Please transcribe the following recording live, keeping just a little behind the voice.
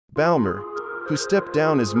Ballmer, who stepped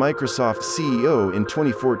down as Microsoft CEO in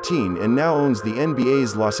 2014 and now owns the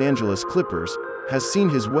NBA's Los Angeles Clippers, has seen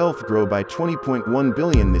his wealth grow by $20.1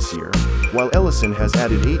 billion this year, while Ellison has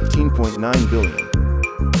added $18.9 billion.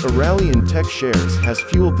 A rally in tech shares has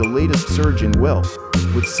fueled the latest surge in wealth,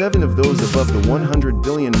 with 7 of those above the $100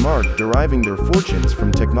 billion mark deriving their fortunes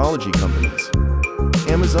from technology companies.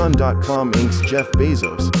 Amazon.com Inc.'s Jeff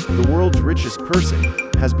Bezos, the world's richest person,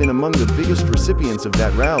 has been among the biggest recipients of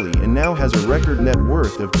that rally and now has a record net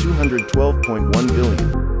worth of $212.1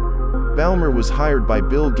 billion. Ballmer was hired by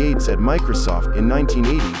Bill Gates at Microsoft in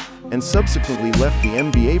 1980 and subsequently left the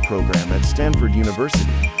MBA program at Stanford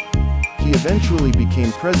University. He eventually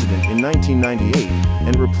became president in 1998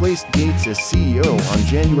 and replaced Gates as CEO on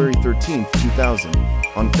January 13, 2000.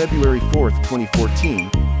 On February 4,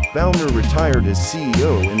 2014, Ballmer retired as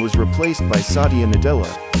CEO and was replaced by Satya Nadella.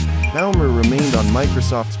 Ballmer remained on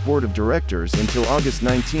Microsoft's board of directors until August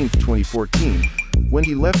 19, 2014, when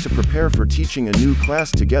he left to prepare for teaching a new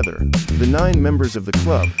class together. The 9 members of the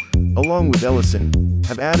club, along with Ellison,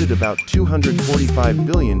 have added about $245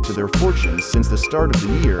 billion to their fortunes since the start of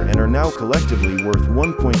the year and are now collectively worth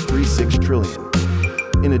 $1.36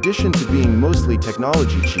 trillion. In addition to being mostly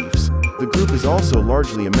technology chiefs, the group is also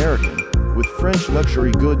largely American, with French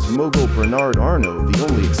luxury goods mogul Bernard Arnault the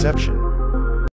only exception.